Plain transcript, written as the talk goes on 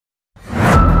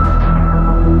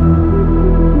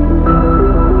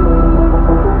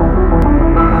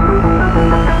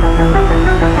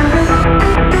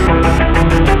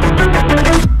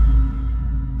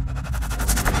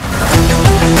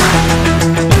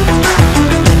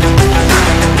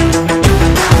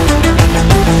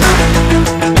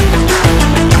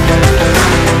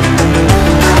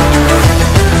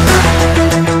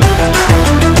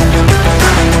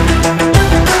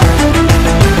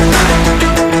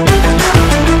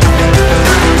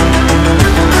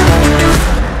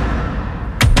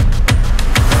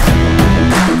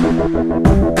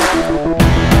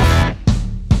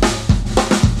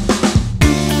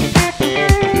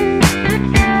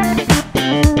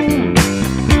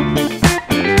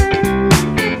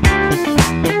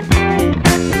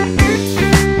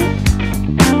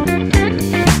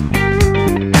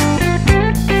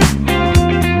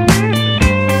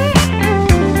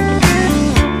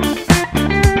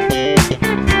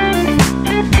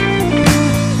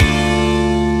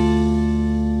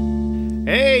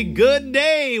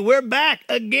are back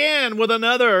again with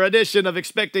another edition of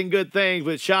Expecting Good Things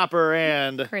with Chopper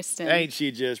and Kristin. Ain't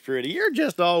she just pretty? You're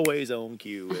just always on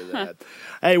cue with that.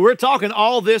 Hey, we're talking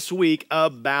all this week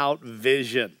about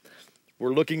vision.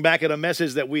 We're looking back at a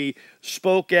message that we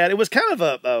spoke at. It was kind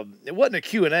of it wasn't a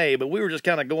Q&A, but we were just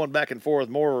kind of going back and forth,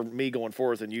 more me going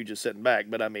forth than you just sitting back.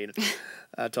 But I mean,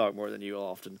 I talk more than you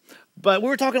often. But we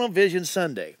were talking on Vision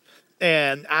Sunday.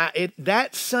 And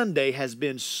that Sunday has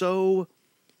been such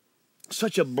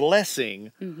a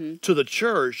blessing to the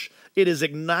church. It has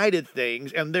ignited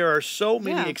things, and there are so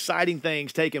many exciting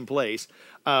things taking place.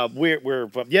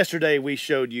 Yesterday we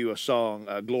showed you a song,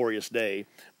 "Glorious Day,"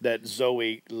 that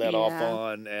Zoe led off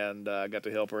on, and I got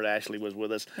to help her. Ashley was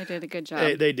with us. They did a good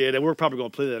job. They did, and we're probably going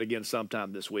to play that again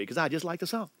sometime this week because I just like the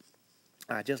song.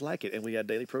 I just like it, and we got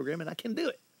daily programming. I can do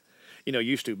it. You know,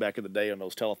 used to back in the day on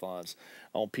those telethons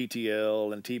on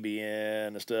PTL and TBN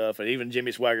and stuff, and even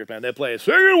Jimmy Swagger's band, they play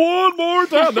 "Sing It One More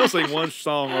Time." They'll sing one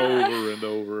song over and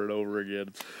over and over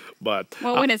again. But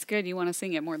when it's good, you want to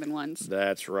sing it more than once.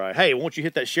 That's right. Hey, won't you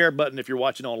hit that share button if you're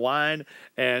watching online?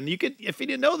 And you could, if you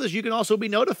didn't know this, you can also be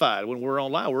notified when we're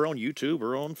online. We're on YouTube,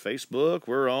 we're on Facebook,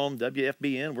 we're on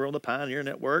WFBN, we're on the Pioneer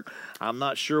Network. I'm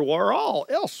not sure where all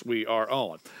else we are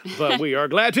on, but we are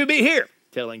glad to be here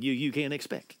telling you can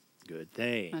expect good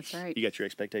things. That's right. You got your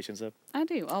expectations up? I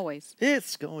do, always.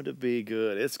 It's going to be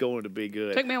good. It's going to be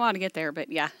good. Took me a while to get there,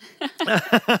 but yeah.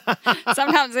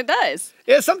 Sometimes it does.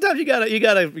 Yeah, sometimes you gotta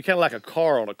kind of like a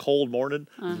car on a cold morning.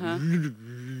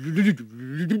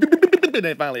 And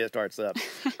then finally it starts up.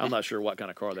 I'm not sure what kind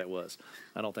of car that was.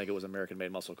 I don't think it was an American-made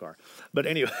muscle car. But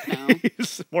anyway,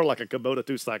 it's more like a Kubota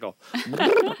 2-cycle.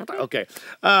 Okay.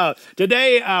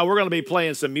 Today we're going to be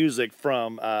playing some music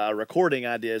from a recording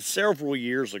I did several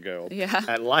years ago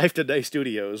at Life Today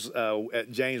Studios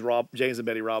at James and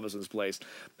Betty Robinson's place.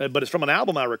 But it's from an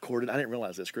album I recorded. I didn't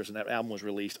realize this, Chris, and that album was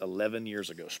released 11 years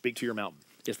ago. Speak to Your Mountain.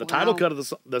 It's the title cut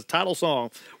of the title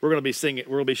song. We're going to be singing.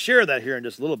 We're going to be sharing that here in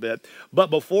just a little bit. But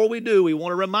before we do, we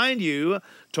want to remind you,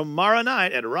 tomorrow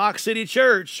night at Rock City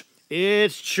Church,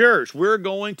 it's church. We're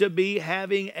going to be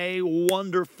having a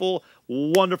wonderful,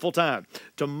 wonderful time.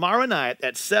 Tomorrow night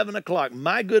at 7 o'clock,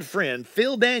 my good friend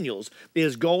Phil Daniels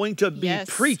is going to be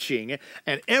preaching.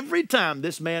 And every time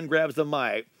this man grabs the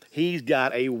mic, he's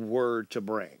got a word to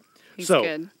bring.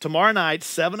 So tomorrow night,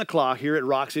 7 o'clock here at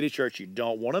Rock City Church. You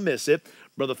don't want to miss it.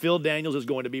 Brother Phil Daniels is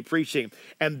going to be preaching.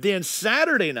 And then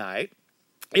Saturday night,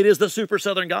 it is the Super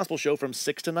Southern Gospel Show from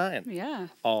 6 to 9. Yeah.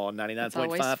 On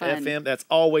 99.5 FM. That's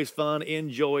always fun.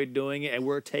 Enjoy doing it. And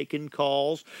we're taking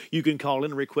calls. You can call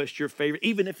in and request your favorite.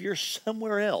 Even if you're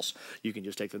somewhere else, you can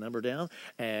just take the number down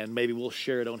and maybe we'll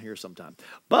share it on here sometime.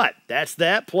 But that's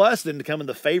that. Plus, then coming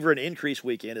the Favor and Increase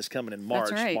weekend is coming in March.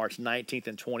 That's right. March 19th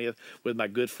and 20th with my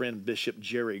good friend Bishop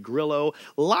Jerry Grillo.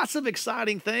 Lots of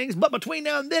exciting things. But between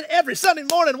now and then, every Sunday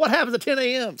morning, what happens at 10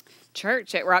 a.m.?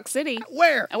 Church at Rock City.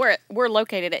 Where? We're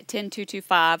located at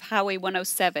 10225 Highway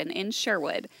 107 in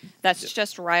Sherwood. That's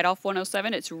just right off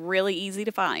 107. It's really easy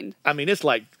to find. I mean, it's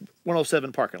like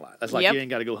 107 parking lot. That's like you ain't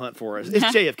got to go hunt for us. It's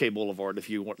JFK Boulevard if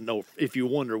you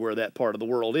wonder where that part of the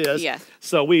world is. Yeah.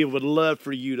 So we would love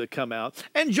for you to come out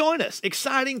and join us.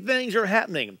 Exciting things are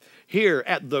happening here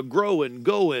at the Growing,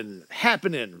 Going,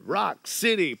 Happening Rock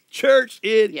City Church.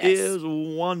 It is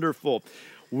wonderful.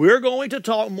 We're going to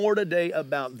talk more today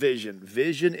about vision.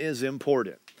 Vision is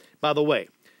important. By the way,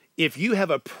 if you have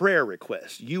a prayer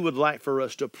request you would like for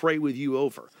us to pray with you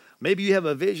over, maybe you have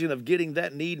a vision of getting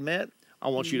that need met, I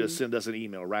want you to send us an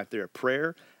email right there,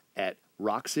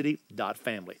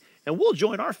 prayer@rockcity.family. And we'll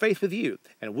join our faith with you,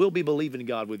 and we'll be believing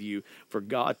God with you for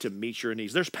God to meet your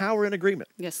needs. There's power in agreement.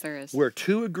 Yes, there is. Where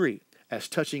two agree as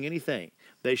touching anything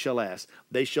they shall ask,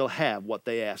 they shall have what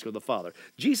they ask of the Father.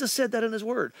 Jesus said that in his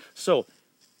word. So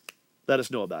let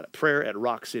us know about it.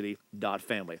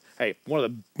 Prayer@rockcity.family. Hey, one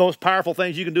of the most powerful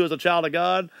things you can do as a child of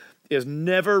God is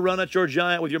never run at your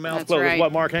giant with your mouth closed. That's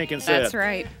what Mark Hankins said. That's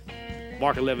right.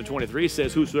 Mark 11:23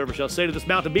 says, "Whosoever shall say to this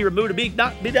mountain, be removed, and be thou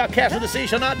cast into the sea,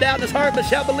 shall not doubt in his heart, but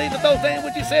shall believe that those things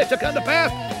which he said shall come to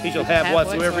pass. He shall have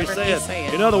whatsoever he saith."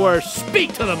 In other words,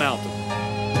 speak to the mountain.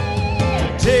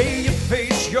 Today you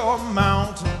face your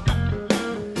mountain.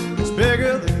 It's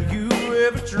bigger than you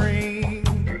ever dreamed.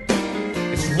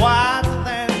 It's wider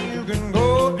than you can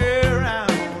go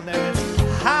around, and it's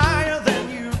higher than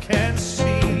you can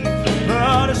see.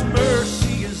 But his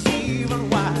mercy is even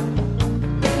wider,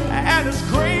 and his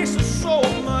grace is so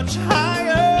much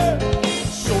higher.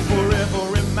 So for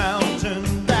every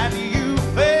mountain that you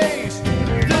face,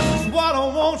 this is what I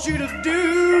want you to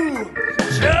do.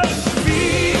 Just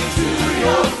speak to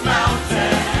your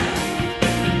mountain,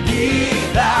 be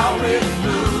thou removed.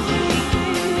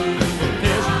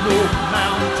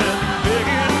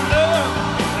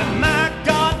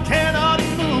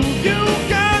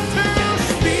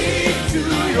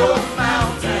 your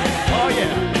mountain. Oh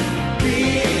yeah.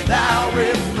 Be thou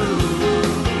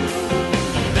removed.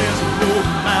 There's no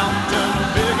mountain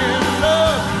big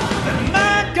enough that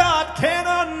my God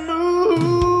cannot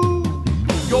move.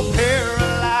 You're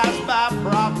paralyzed by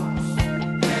problems.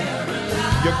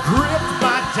 You're gripped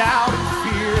by doubt and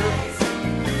fear.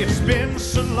 It's been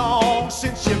so long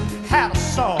since you've had a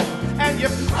song and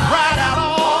you've cried out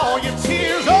all your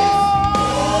tears.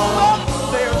 Oh,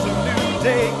 there's a new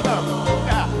day coming.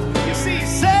 You see,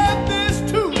 sadness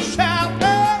too shall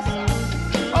pass.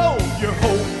 Oh, your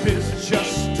hope is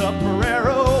just a prayer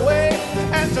away,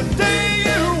 and today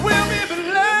you will be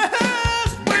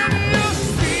blessed when you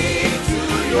speak to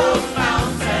your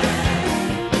mountain.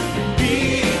 Be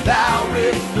thou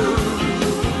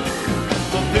removed.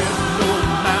 For there's no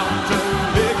mountain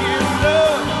big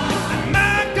enough that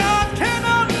my God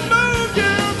cannot move.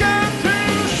 You got to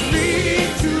speak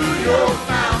to your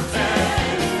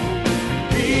mountain.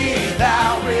 Be thou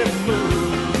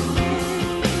removed.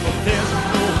 For there's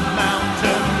no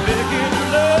mountain big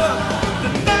enough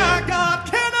that my God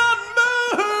cannot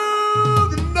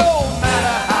move. No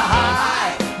matter how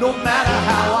high, no matter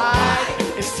how wide,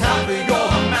 it's time for your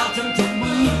mountain to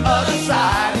move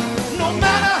aside. No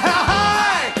matter how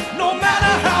high, no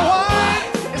matter how wide,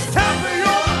 it's time for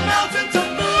your mountain to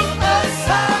move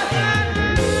aside.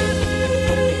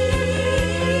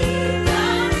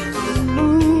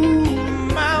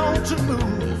 Move, mountain,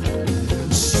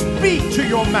 move. Speak to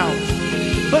your mountain.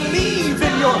 Believe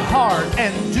in your heart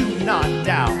and do not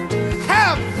doubt.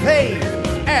 Have faith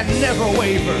and never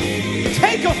waver.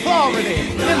 Take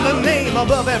authority in the name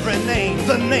above every name,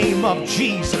 the name of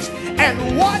Jesus.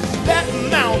 And watch that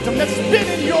mountain that's been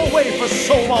in your way for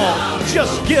so long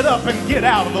just get up and get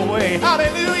out of the way.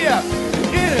 Hallelujah.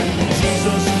 In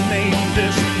Jesus' name,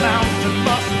 this mountain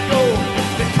must go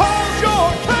because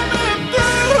you're coming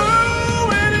through.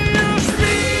 When you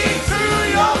speak to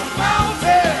your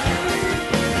mountain,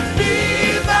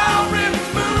 be thou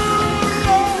removed,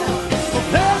 Lord. For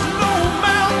there's no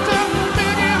mountain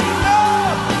big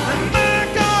enough that my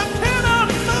God cannot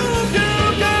move. You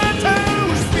got to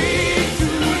speak to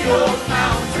your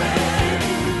mountain.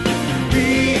 Be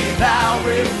thou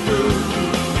removed.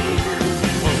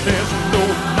 For there's no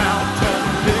mountain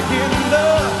big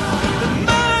enough that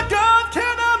my God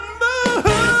cannot move.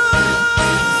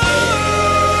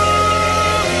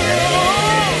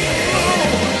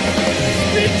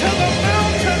 Speak to the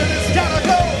mountain and it's gotta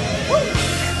go.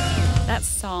 Woo! That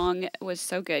song was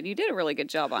so good. You did a really good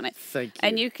job on it. Thank you.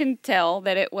 And you can tell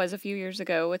that it was a few years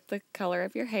ago with the color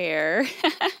of your hair.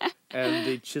 And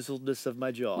the chiseledness of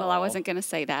my jaw. Well, I wasn't going to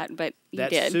say that, but you That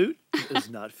did. suit does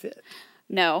not fit.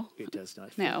 No. It does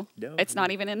not fit. No. No. It's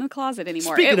not even in the closet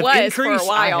anymore. Speaking It of was increase, for a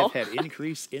while. I have had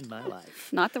increase in my life.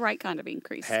 Not the right kind of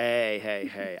increase.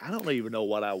 Hey. I don't even know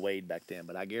what I weighed back then,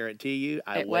 but I guarantee you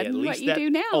I It weigh at wasn't least what you that. do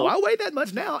now. Oh, I weigh that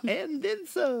much now and then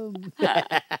some.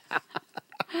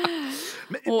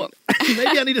 Well,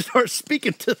 Maybe I need to start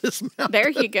speaking to this mountain. there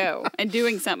you go. And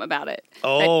doing something about it.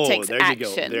 Oh, that takes there action, you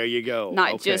go. There you go.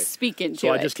 Not Okay. just speaking to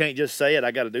So it. I just can't just say it.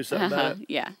 I got to do something about it.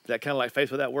 Yeah, Is that kind of like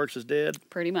faith without works is dead?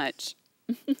 pretty much.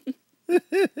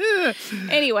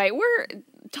 Anyway, we're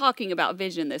talking about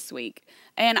vision this week,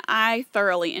 and I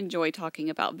thoroughly enjoy talking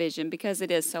about vision because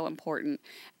it is so important.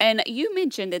 And you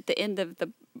mentioned at the end of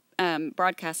the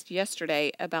broadcast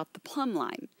yesterday about the plumb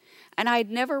line, and I'd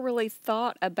never really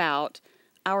thought about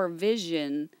our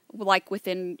vision, like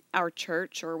within our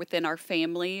church or within our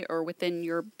family or within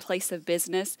your place of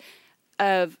business,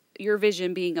 of your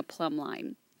vision being a plumb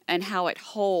line. And how it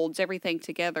holds everything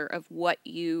together of what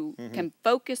you can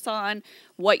focus on,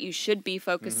 what you should be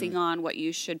focusing on, what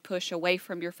you should push away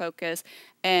from your focus,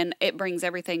 and it brings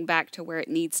everything back to where it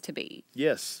needs to be.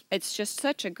 Yes. It's just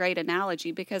such a great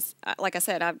analogy because, like I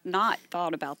said, I've not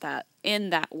thought about that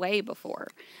in that way before.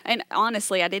 And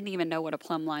honestly, I didn't even know what a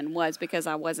plumb line was because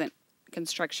I wasn't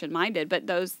construction minded. But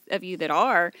those of you that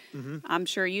are, I'm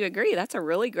sure you agree, that's a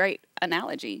really great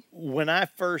analogy. When I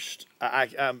first,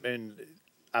 and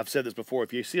I've said this before,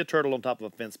 if you see a turtle on top of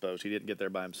a fence post, he didn't get there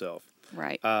by himself.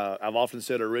 Right. I've often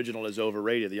said original is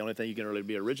overrated. The only thing you can really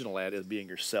be original at is being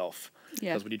yourself.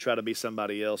 Yeah. Because when you try to be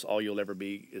somebody else, all you'll ever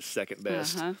be is second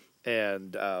best.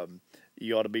 And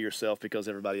you ought to be yourself because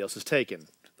everybody else is taken.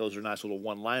 Those are nice little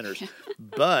one-liners.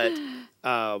 But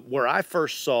where I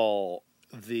first saw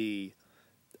the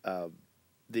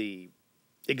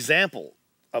example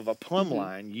of a plumb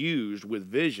line used with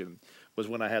vision was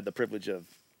when I had the privilege of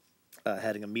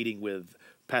having a meeting with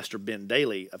Pastor Ben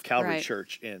Daly of Calvary Right.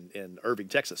 Church in Irving,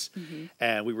 Texas.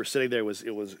 And we were sitting there.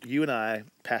 It was you and I,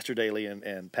 Pastor Daly,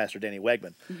 and Pastor Danny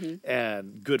Wegman,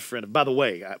 and good friend. By the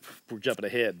way, we're jumping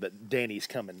ahead, but Danny's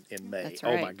coming in May. That's Oh,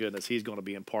 right. my goodness. He's going to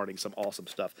be imparting some awesome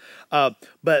stuff.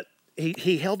 But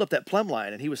he held up that plumb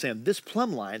line, and he was saying, this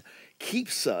plumb line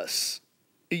keeps us.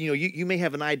 You may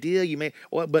have an idea,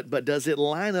 but does it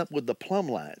line up with the plumb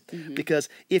line? Because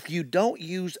if you don't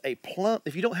use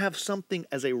if you don't have something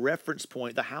as a reference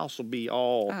point, the house will be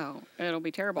all. Oh, it'll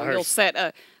be terrible. Ours- You'll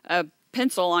set a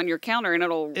pencil on your counter and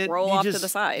it'll roll off to the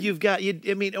side. You've got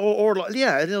and it'll just,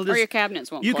 or your cabinets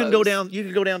won't You close. can go down. You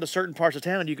can go down to certain parts of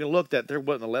town, and you can look that there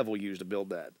wasn't a level used to build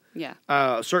that.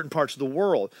 Yeah. Certain parts of the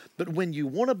world. But when you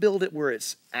want to build it where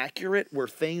it's accurate, where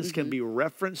things can be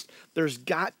referenced, there's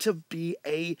got to be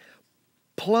a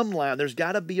plumb line. There's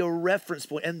got to be a reference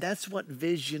point, and that's what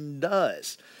vision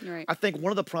does. Right. I think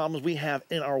one of the problems we have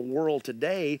in our world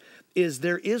today is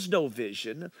there is no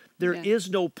vision. There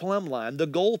is no plumb line. The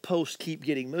goalposts keep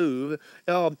getting moved.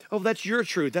 Oh, that's your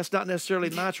truth. That's not necessarily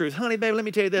my truth. Honey, baby, let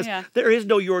me tell you this. Yeah. There is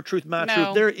no your truth, my No.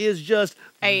 truth. There is just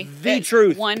the it's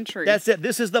truth. one truth. That's it.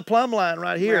 This is the plumb line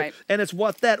right here. Right. And it's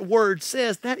what that word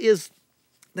says. That is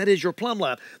your plumb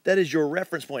line. That is your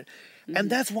reference point. And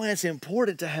that's why it's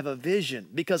important to have a vision,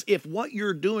 because if what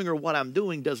you're doing or what I'm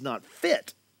doing does not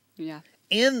fit Yeah.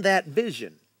 in that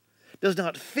vision, does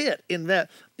not fit in that,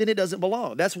 then it doesn't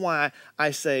belong. That's why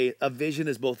I say a vision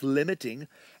is both limiting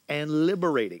and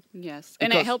liberating. Yes. And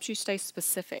Because- it helps you stay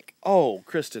specific. Oh,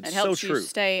 Kristen, It so helps true. you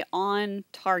stay on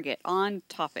target, on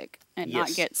topic, and not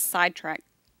Yes. get sidetracked,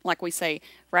 like we say,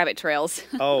 rabbit trails.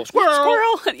 Oh, squirrel!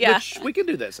 Squirrel, yeah. Which we can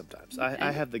do that sometimes.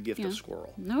 I have the gift of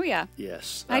squirrel. Oh, yeah.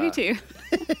 Yes. I do too.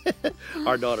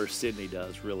 Our daughter Sydney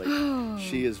does, really.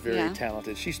 She is very Yeah.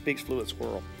 talented. She speaks fluent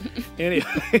squirrel.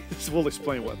 Anyways, we'll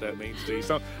explain what that means to you.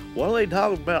 So, what are they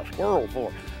talking about squirrel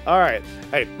for? All right.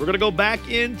 Hey, we're going to go back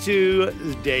into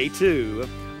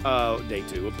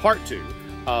part two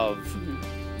of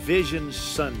Vision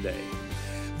Sunday.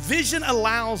 Vision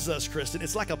allows us, Kristen,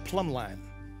 it's like a plumb line.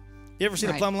 You ever seen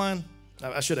a Right. plumb line?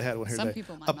 I should have had one here Some today.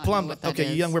 people might a not plumb, know what that okay,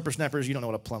 you is. young whippersnappers, you don't know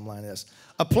what a plumb line is.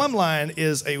 A plumb line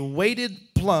is a weighted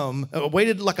plumb,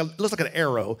 weighted looks like an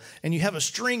arrow, and you have a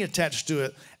string attached to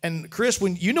it. And Chris,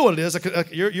 when you know what it is,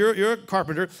 you're a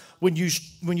carpenter. When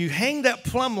you hang that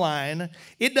plumb line,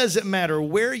 it doesn't matter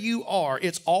where you are;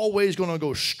 it's always going to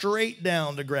go straight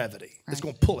down to gravity. It's Right.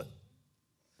 going to pull it.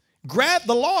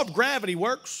 The law of gravity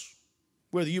works,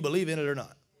 whether you believe in it or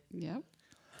not. Yep.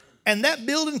 And that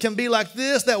building can be like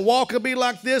this, that wall can be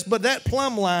like this, but that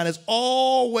plumb line is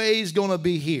always going to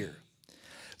be here.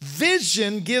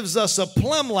 Vision gives us a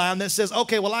plumb line that says,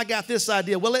 okay, well, I got this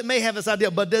idea. Well, it may have this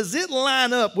idea, but does it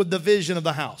line up with the vision of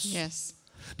the house? Yes.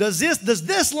 Does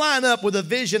this line up with the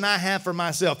vision I have for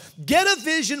myself? Get a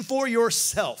vision for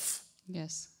yourself.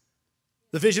 Yes.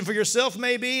 The vision for yourself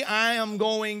may be, I'm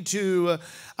going to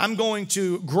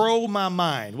grow my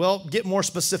mind. Well, get more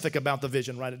specific about the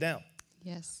vision. Write it down.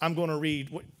 Yes. I want to read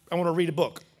a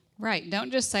book. Right.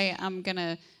 Don't just say,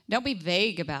 don't be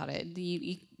vague about it.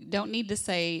 You don't need to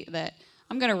say that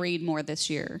I'm going to read more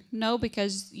this year. No,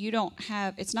 because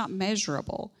it's not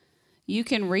measurable. You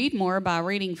can read more by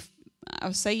reading,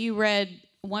 say you read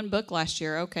one book last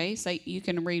year. Okay. Say you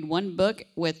can read one book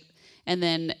and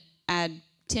then add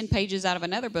 10 pages out of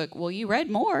another book. Well, you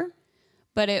read more,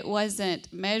 but it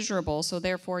wasn't measurable. So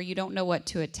therefore you don't know what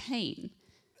to attain.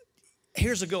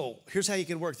 Here's a goal. Here's how you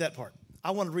can work that part.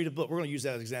 I want to read a book. We're going to use that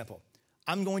as an example.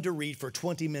 I'm going to read for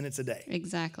 20 minutes a day.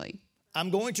 Exactly. I'm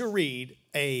going to read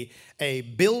a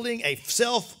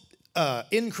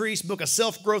self-increase book, a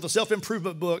self-growth, a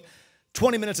self-improvement book,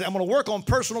 20 minutes a day. I'm going to work on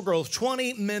personal growth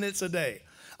 20 minutes a day.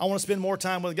 I want to spend more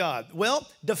time with God. Well,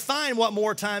 define what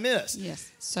more time is.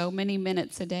 Yes. So many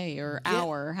minutes a day or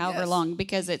hour, however yes. long,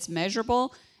 because it's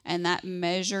measurable and that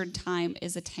measured time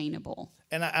is attainable.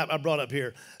 And I brought up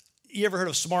here, you ever heard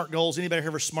of SMART goals? Anybody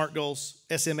heard of SMART goals?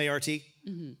 S-M-A-R-T?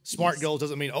 Mm-hmm. SMART goals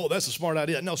doesn't mean, that's a smart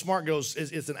idea. No, SMART goals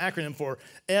is an acronym for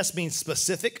S means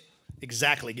specific.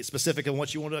 Exactly. Get specific on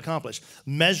what you want to accomplish.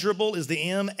 Measurable is the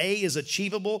M. A is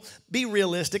achievable. Be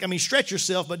realistic. Stretch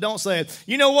yourself, but don't say,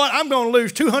 you know what? I'm going to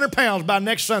lose 200 pounds by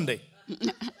next Sunday.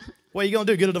 What are you going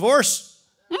to do? Get a divorce?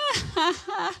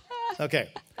 Okay.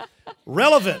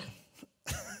 Relevant.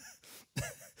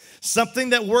 Something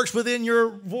that works within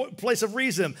your place of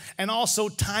reason, and also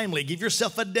timely. Give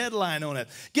yourself a deadline on it.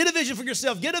 Get a vision for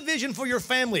yourself. Get a vision for your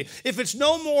family. If it's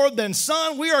no more than,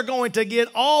 son, we are going to get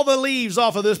all the leaves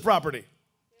off of this property.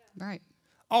 Right.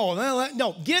 Oh,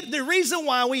 no. The reason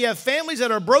why we have families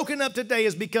that are broken up today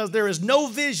is because there is no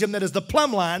vision that is the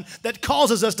plumb line that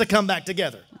causes us to come back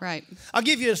together. Right. I'll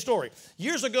give you a story.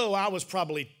 Years ago, I was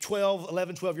probably 12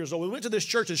 years old. We went to this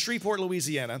church in Shreveport,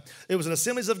 Louisiana. It was an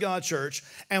Assemblies of God church.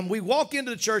 And we walk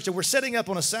into the church, and we're setting up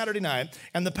on a Saturday night.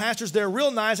 And the pastor's there,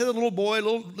 real nice. Had a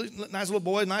nice little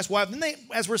boy, nice wife. And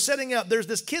as we're setting up, there's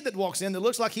this kid that walks in that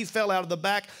looks like he fell out of the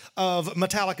back of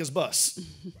Metallica's bus.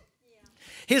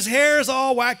 His hair is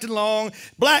all whacked and long,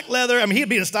 black leather. I mean, he'd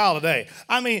be in style today.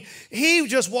 I mean, he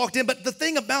just walked in. But the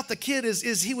thing about the kid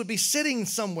is he would be sitting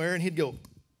somewhere and he'd go.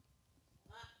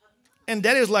 And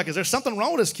Daddy was like, is there something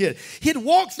wrong with this kid? He'd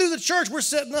walk through the church. We're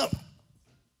setting up.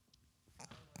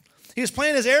 He was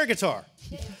playing his air guitar.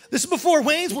 This is before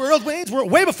Wayne's World,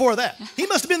 way before that. He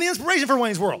must have been the inspiration for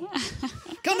Wayne's World.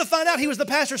 Come to find out, he was the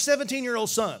pastor's 17-year-old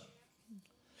son.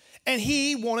 And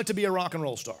he wanted to be a rock and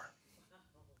roll star.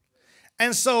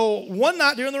 And so one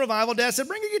night during the revival, Dad said,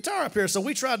 bring your guitar up here. So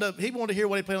we he wanted to hear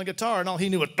what he played on the guitar, and all he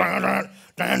knew was, dun, dun,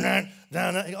 dun, dun,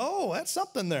 dun, dun. Oh, that's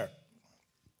something there.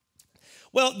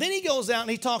 Well, then he goes out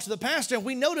and he talks to the pastor, and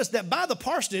we noticed that by the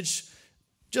parsonage,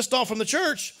 just off from the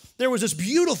church, there was this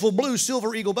beautiful blue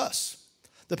Silver Eagle bus.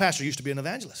 The pastor used to be an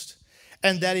evangelist.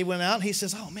 And Daddy went out and he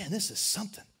says, oh man, this is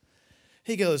something.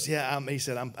 He goes, yeah, he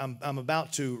said, I'm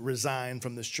about to resign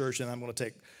from this church, and I'm going to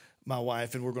take my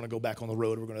wife, and we're going to go back on the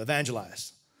road. We're going to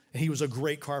evangelize. And he was a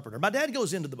great carpenter. My dad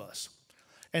goes into the bus,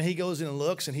 and he goes in and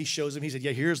looks, and he shows him. He said,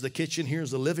 yeah, here's the kitchen. Here's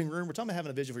the living room. We're talking about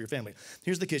having a vision for your family.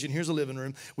 Here's the kitchen. Here's the living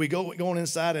room. We go on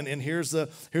inside, and here's a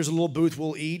little booth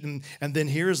we'll eat, and then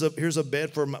here's a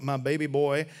bed for my baby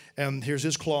boy, and here's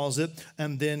his closet,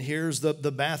 and then here's the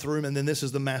bathroom, and then this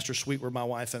is the master suite where my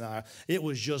wife and I. It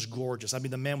was just gorgeous. I mean,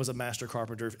 the man was a master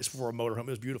carpenter for a motorhome. It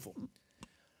was beautiful.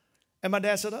 And my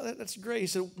dad said, oh, that's great. He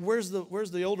said, where's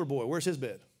the older boy? Where's his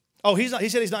bed? Oh, he said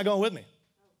he's not going with me.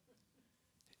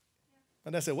 My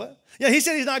dad said, what? Yeah, he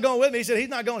said he's not going with me. He said he's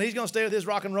not going. He's going to stay with his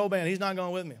rock and roll band. He's not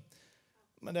going with me.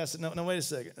 My dad said, no, wait a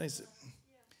second. He said,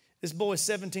 this boy is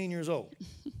 17 years old.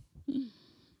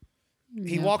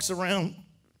 He walks around.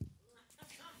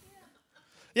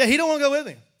 Yeah, he don't want to go with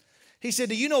me. He said,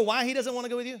 do you know why he doesn't want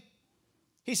to go with you?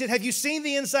 He said, have you seen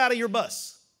the inside of your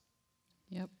bus?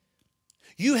 Yep.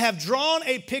 You have drawn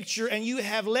a picture and you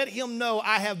have let him know,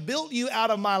 I have built you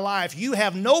out of my life. You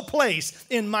have no place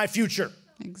in my future.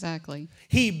 Exactly.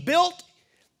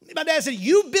 My dad said,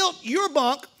 you built your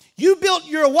bunk, you built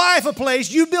your wife a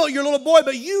place, you built your little boy,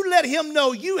 but you let him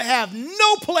know you have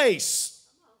no place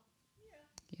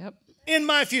in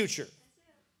my future.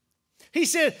 He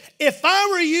said, if I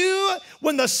were you,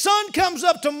 when the sun comes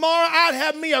up tomorrow, I'd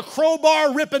have me a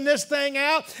crowbar ripping this thing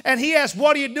out. And he asked,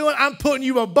 what are you doing? I'm putting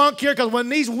you a bunk here because when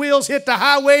these wheels hit the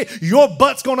highway, your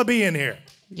butt's going to be in here.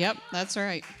 Yep, that's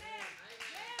right.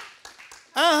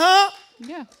 Uh-huh.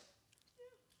 Yeah.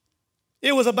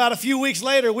 It was about a few weeks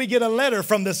later, we get a letter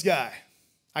from this guy.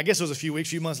 I guess it was a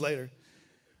few months later.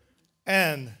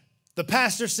 And the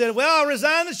pastor said, well, I'll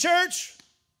resign the church.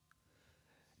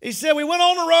 He said, we went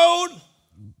on the road.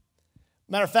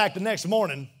 Matter of fact, the next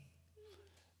morning,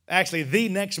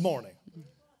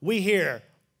 we hear,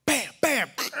 bam, bam.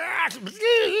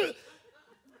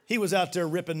 He was out there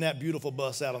ripping that beautiful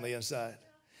bus out on the inside.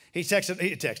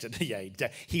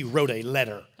 He wrote a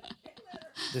letter.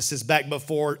 This is back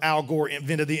before Al Gore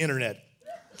invented the internet.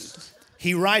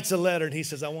 He writes a letter and he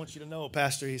says, I want you to know,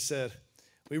 Pastor, he said,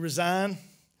 we resign.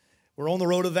 We're on the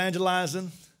road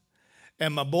evangelizing.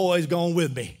 And my boy's going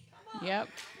with me. Yep,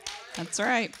 that's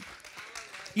right.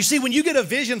 You see, when you get a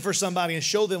vision for somebody and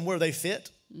show them where they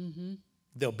fit,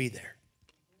 they'll be there.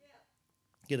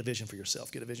 Get a vision for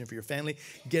yourself. Get a vision for your family.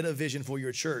 Get a vision for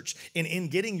your church. And in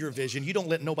getting your vision, you don't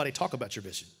let nobody talk about your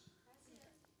vision.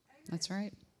 That's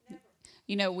right.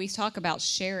 You know, we talk about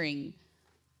sharing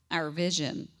our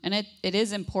vision, and it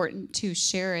is important to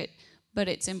share it, but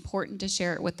it's important to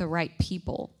share it with the right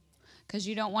people. Because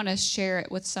you don't want to share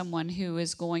it with someone who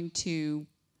is going to,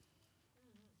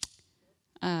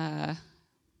 I'm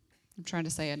trying to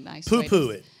say a nice way.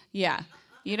 Poo-poo it. Yeah.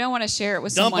 You don't want to share it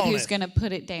with someone who's going to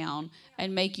put it down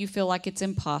and make you feel like it's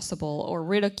impossible or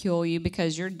ridicule you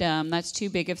because you're dumb. That's too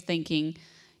big of thinking.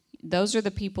 Those are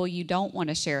the people you don't want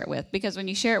to share it with. Because when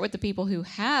you share it with the people who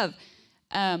have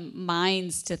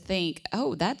minds to think,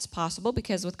 oh, that's possible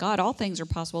because with God all things are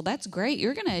possible. That's great.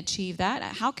 You're going to achieve that.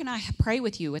 How can I pray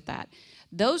with you with that?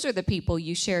 Those are the people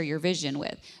you share your vision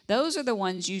with. Those are the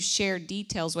ones you share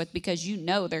details with because you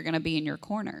know they're going to be in your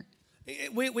corner.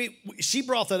 She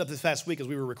brought that up this past week as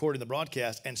we were recording the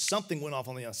broadcast, and something went off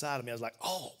on the inside of me. I was like,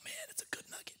 oh, man, it's a good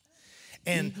nugget.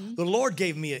 And the Lord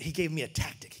gave me a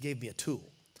tactic. He gave me a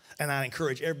tool. And I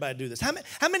encourage everybody to do this. How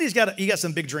many's got you got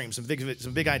some big dreams, some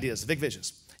big ideas, big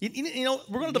visions? You know,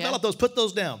 we're going to develop those, put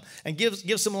those down, and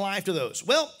give some life to those.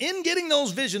 Well, in getting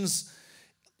those visions,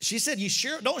 she said,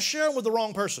 don't share them with the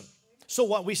wrong person. So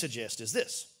what we suggest is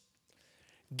this.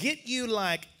 Get you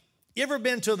you ever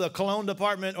been to the cologne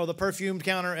department or the perfume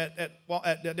counter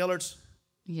at Dillard's?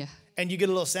 Yeah. And you get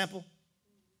a little sample?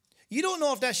 You don't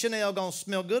know if that Chanel going to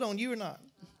smell good on you or not.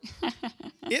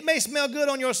 It may smell good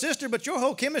on your sister, but your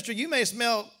whole chemistry, you may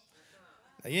smell,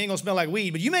 you ain't going to smell like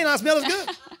weed, but you may not smell as good.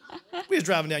 We was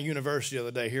driving down University the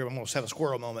other day here. I'm going to have a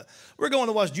squirrel moment. We're going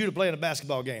to watch Judah play in a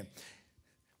basketball game.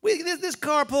 This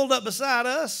car pulled up beside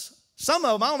us. Some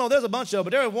of them, I don't know, there's a bunch of them,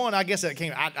 but there was one, I guess that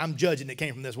came, I'm judging it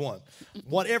came from this one.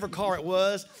 Whatever car it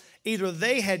was, either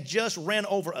they had just ran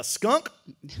over a skunk,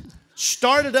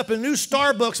 started up a new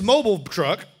Starbucks mobile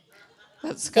truck,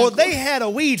 or they had a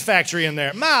weed factory in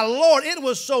there. My Lord, it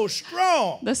was so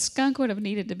strong. The skunk would have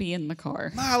needed to be in the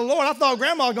car. My Lord, I thought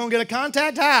Grandma was going to get a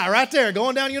contact high right there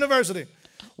going down University.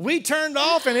 We turned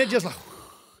off and it just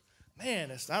man,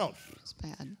 it's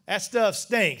bad. That stuff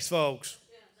stinks, folks.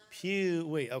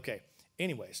 Pew-wee. Okay.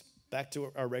 Anyways, back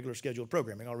to our regular scheduled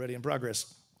programming already in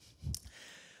progress.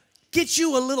 Get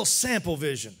you a little sample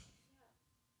vision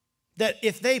that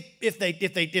if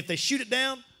they shoot it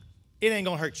down, it ain't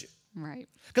going to hurt you. Right.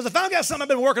 Because if I've got something I've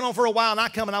been working on for a while and I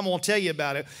come and I'm going to tell you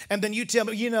about it, and then you tell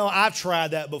me, I've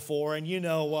tried that before, and you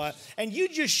know what, and you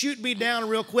just shoot me down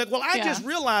real quick. Well, I just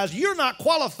realized you're not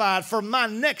qualified for my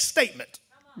next statement.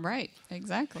 Right,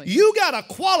 exactly. You got to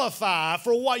qualify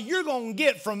for what you're going to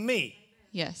get from me.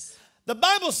 Yes. The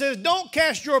Bible says, don't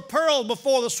cast your pearls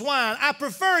before the swine. I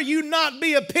prefer you not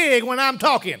be a pig when I'm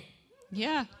talking.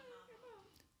 Yeah.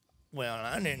 Well,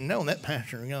 I didn't know that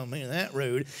pastor was going to be that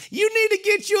rude. You need to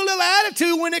get you a little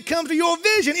attitude when it comes to your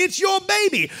vision. It's your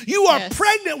baby. You are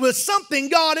pregnant with something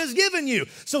God has given you.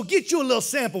 So get you a little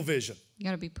sample vision. You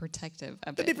got to be protective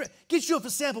of it. Get you a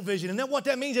sample vision. And then what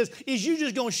that means is you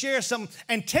just going to share some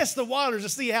and test the waters to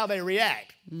see how they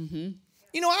react. Mm-hmm.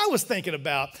 I was thinking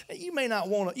about, you may not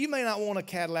want a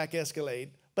Cadillac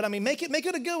Escalade, but I mean, make it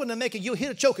a good one and you'll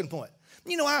hit a choking point.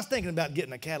 I was thinking about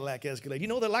getting a Cadillac Escalade.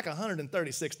 They're like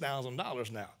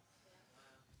 $136,000 now.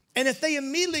 And if they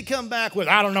immediately come back with,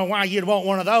 I don't know why you'd want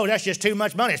one of those. That's just too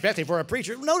much money, especially for a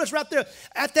preacher. Notice right there,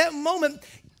 at that moment,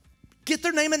 get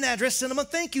their name and address, send them a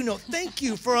thank you note. Thank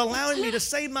you for allowing me to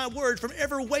save my words from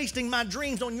ever wasting my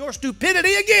dreams on your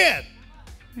stupidity again.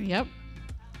 Yep.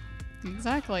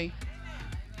 Exactly.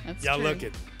 That's Y'all true. look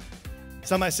at.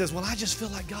 Somebody says, well, I just feel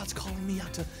like God's calling me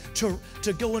out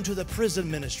to go into the prison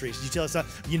ministries. You tell us,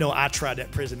 I tried that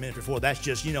prison ministry before. That's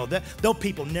just, those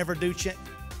people never do change.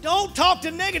 Don't talk to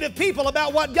negative people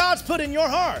about what God's put in your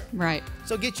heart. Right.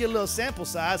 So get you a little sample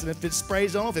size, and if it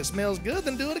sprays on, if it smells good,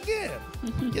 then do it again.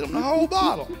 Get them the whole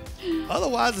bottle.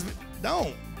 Otherwise,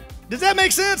 don't. Does that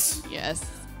make sense? Yes.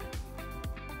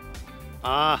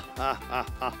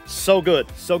 So good.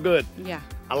 So good. Yeah.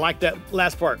 I like that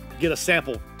last part. Get a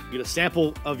sample. Get a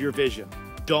sample of your vision.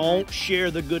 Don't share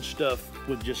the good stuff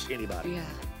with just anybody. Yeah.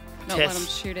 Don't let them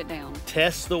shoot it down.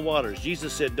 Test the waters.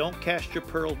 Jesus said, don't cast your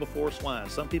pearls before swine.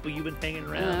 Some people you've been hanging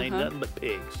around ain't nothing but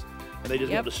pigs. And they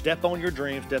just want to step on your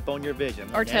dream, step on your vision.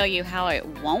 Or tell you how it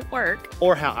won't work.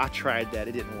 Or how I tried that,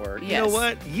 it didn't work. Yes. You know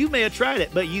what? You may have tried it,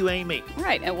 but you ain't me.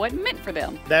 Right. It wasn't meant for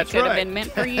them. That's right. It could have been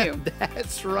meant for you.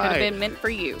 That's right. Could have been meant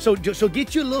for you. So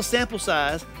get you a little sample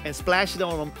size and splash it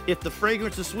on them. If the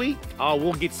fragrance is sweet,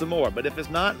 we'll get some more. But if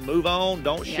it's not, move on.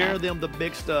 Don't share them the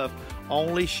big stuff.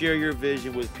 Only share your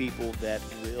vision with people that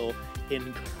will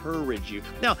encourage you.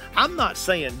 Now, I'm not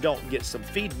saying don't get some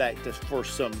feedback for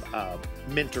some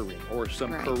mentoring or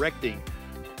some correcting,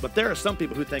 but there are some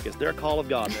people who think it's their call of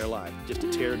God in their life just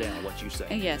to tear down what you say.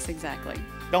 Yes, exactly.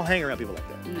 Don't hang around people like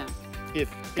that. No.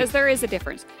 Because there is a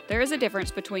difference. There is a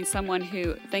difference between someone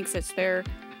who thinks it's their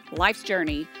life's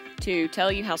journey to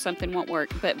tell you how something won't work,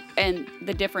 and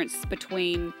the difference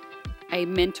between a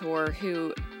mentor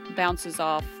who bounces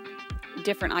off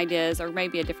different ideas or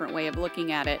maybe a different way of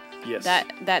looking at it. Yes.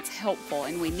 That's helpful,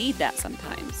 and we need that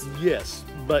sometimes. Yes,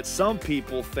 but some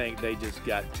people think they just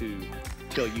got to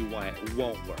tell you why it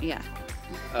won't work. Yeah.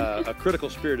 A critical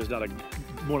spirit is not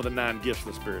one of the 9 gifts of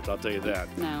the spirits, I'll tell you that.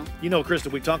 No. Krista,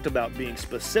 we talked about being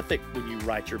specific when you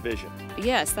write your vision.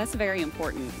 Yes, that's very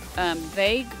important.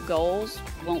 Vague goals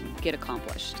won't get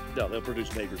accomplished. No, they'll produce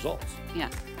vague results. Yeah.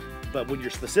 But when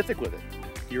you're specific with it,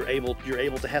 you're able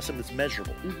to have something that's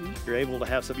measurable. You're able to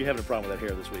have something. You're having a problem with that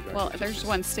hair this week, aren't Well, you? there's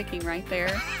one sticking right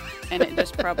there, and it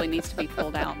just probably needs to be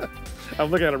pulled out.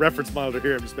 I'm looking at a reference monitor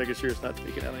here. I'm just making sure it's not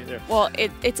sticking out any there. Well,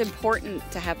 it's important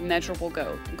to have measurable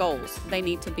goals. They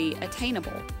need to be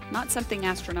attainable, not something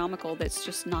astronomical that's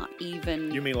just not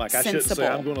even You mean like I sensible. shouldn't say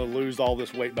I'm going to lose all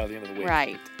this weight by the end of the week?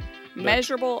 Right.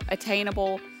 Measurable,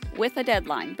 attainable, with a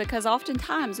deadline. Because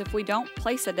oftentimes, if we don't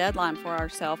place a deadline for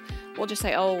ourselves, we'll just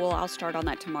say, oh, well, I'll start on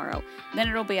that tomorrow. Then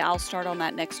it'll be, I'll start on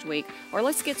that next week. Or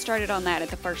let's get started on that at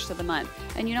the first of the month.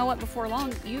 And you know what? Before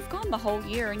long, you've gone the whole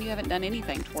year and you haven't done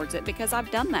anything towards it, because I've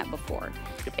done that before.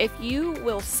 If you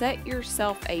will set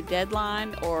yourself a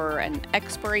deadline or an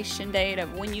expiration date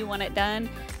of when you want it done,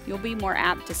 you'll be more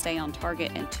apt to stay on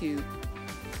target and to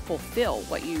fulfill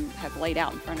what you have laid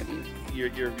out in front of you.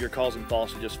 You're causing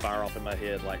thoughts to just fire off in my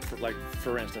head. Like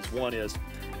for instance, one is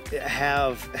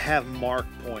have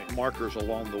markers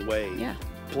along the way. Yeah.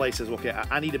 Places. Okay,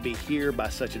 I need to be here by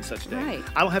such and such day. Right.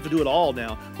 I don't have to do it all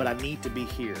now, but I need to be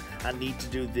here. I need to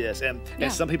do this. And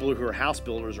some people who are house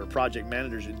builders or project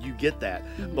managers, you get that.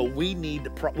 But we need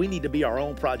to be our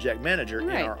own project manager in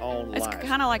our own lives. It's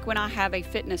kind of like when I have a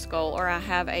fitness goal or I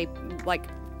have a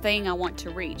thing I want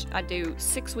to reach. I do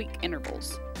 6-week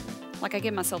intervals. Like I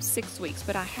give myself 6 weeks,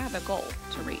 but I have a goal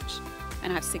to reach,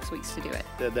 and I have 6 weeks to do it.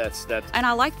 That's. And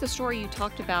I like the story you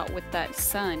talked about with that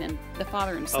son and the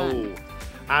father and son. Oh,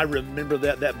 I remember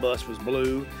that bus was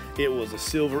blue. It was a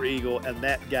Silver Eagle, and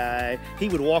that guy, he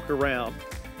would walk around,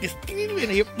 and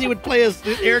he would play his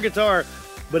air guitar,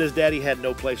 but his daddy had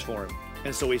no place for him,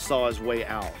 and so he saw his way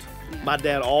out. Yeah. My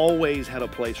dad always had a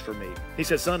place for me. He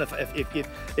said, son,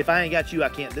 if I ain't got you, I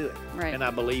can't do it. Right. And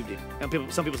I believed him.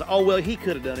 And some people say, oh, well, he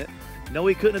could have done it. No,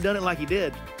 he couldn't have done it like he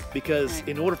did, because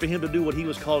in order for him to do what he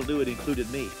was called to do, it included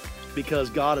me, because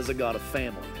God is a God of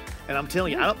family. And I'm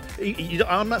telling you,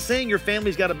 I'm not saying your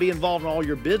family's got to be involved in all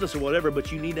your business or whatever,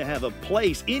 but you need to have a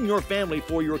place in your family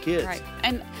for your kids. Right.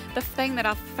 And the thing that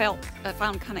I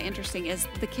found kind of interesting is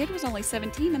the kid was only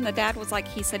 17, and the dad was like,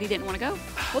 he said he didn't want to go.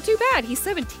 Well, too bad. He's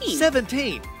 17.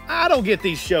 17. I don't get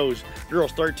these shows.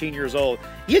 Girls 13 years old.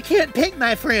 You can't pick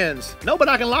my friends. No, but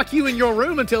I can lock you in your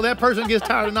room until that person gets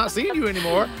tired of not seeing you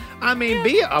anymore. I mean,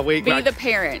 be the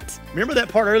parent. Remember that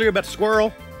part earlier about the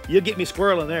squirrel? You'll get me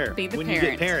squirreling there. Be the when parent. You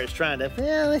get parents trying to,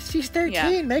 well, she's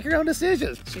 13, make her own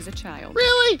decisions. She's a child.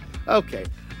 Really? Okay.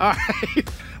 All right.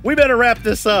 We better wrap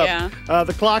this up. Yeah.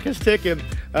 The clock is ticking.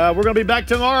 We're going to be back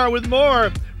tomorrow with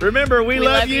more. Remember, we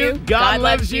love you, God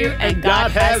loves you, and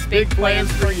God has big plans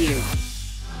for you.